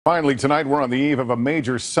Finally, tonight we're on the eve of a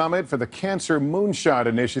major summit for the Cancer Moonshot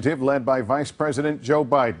initiative led by Vice President Joe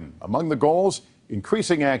Biden. Among the goals,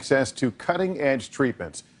 increasing access to cutting-edge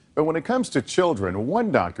treatments. But when it comes to children,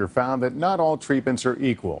 one doctor found that not all treatments are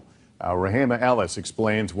equal. Rahima Ellis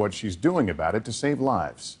explains what she's doing about it to save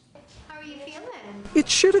lives. How are you feeling? It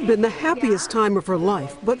should have been the happiest time of her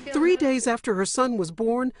life, but 3 days after her son was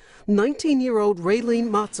born, 19-year-old Raylene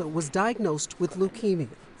Matzo was diagnosed with leukemia.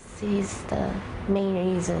 He's the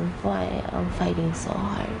main reason why I'm fighting so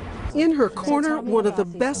hard. In her corner, one of the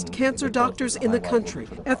best cancer doctors in the country.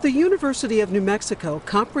 At the University of New Mexico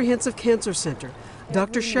Comprehensive Cancer Center,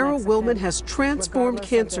 Dr. Cheryl Willman has transformed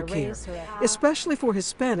cancer care, especially for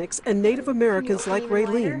Hispanics and Native Americans like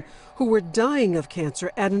Raylene, who were dying of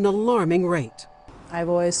cancer at an alarming rate. I've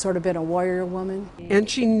always sort of been a warrior woman. And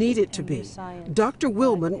she needed to be. Dr.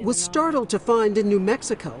 Willman was startled to find in New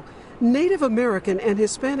Mexico, Native American and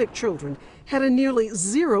Hispanic children had a nearly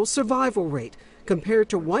zero survival rate compared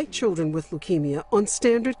to white children with leukemia on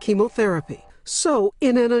standard chemotherapy. So,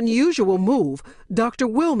 in an unusual move, Dr.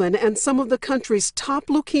 Willman and some of the country's top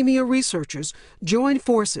leukemia researchers joined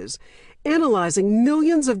forces, analyzing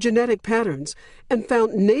millions of genetic patterns, and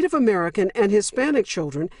found Native American and Hispanic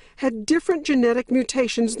children had different genetic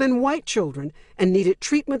mutations than white children and needed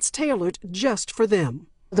treatments tailored just for them.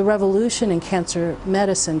 The revolution in cancer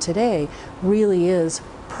medicine today really is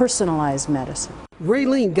personalized medicine.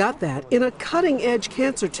 Raylene got that in a cutting-edge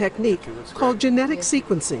cancer technique called genetic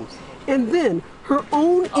sequencing, and then her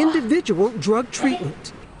own individual drug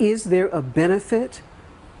treatment. Is there a benefit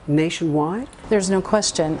nationwide? There's no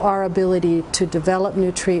question. Our ability to develop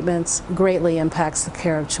new treatments greatly impacts the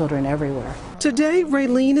care of children everywhere. Today,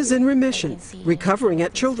 Raylene is in remission, recovering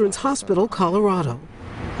at Children's Hospital, Colorado.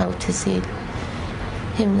 I hope to see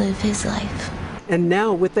him live his life. And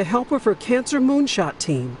now, with the help of her Cancer Moonshot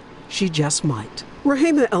team, she just might.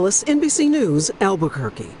 Rahima Ellis, NBC News,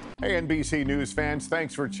 Albuquerque. Hey, NBC News fans,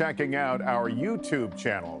 thanks for checking out our YouTube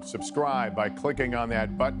channel. Subscribe by clicking on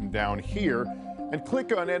that button down here and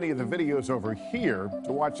click on any of the videos over here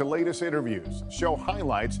to watch the latest interviews, show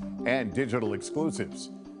highlights, and digital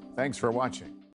exclusives. Thanks for watching.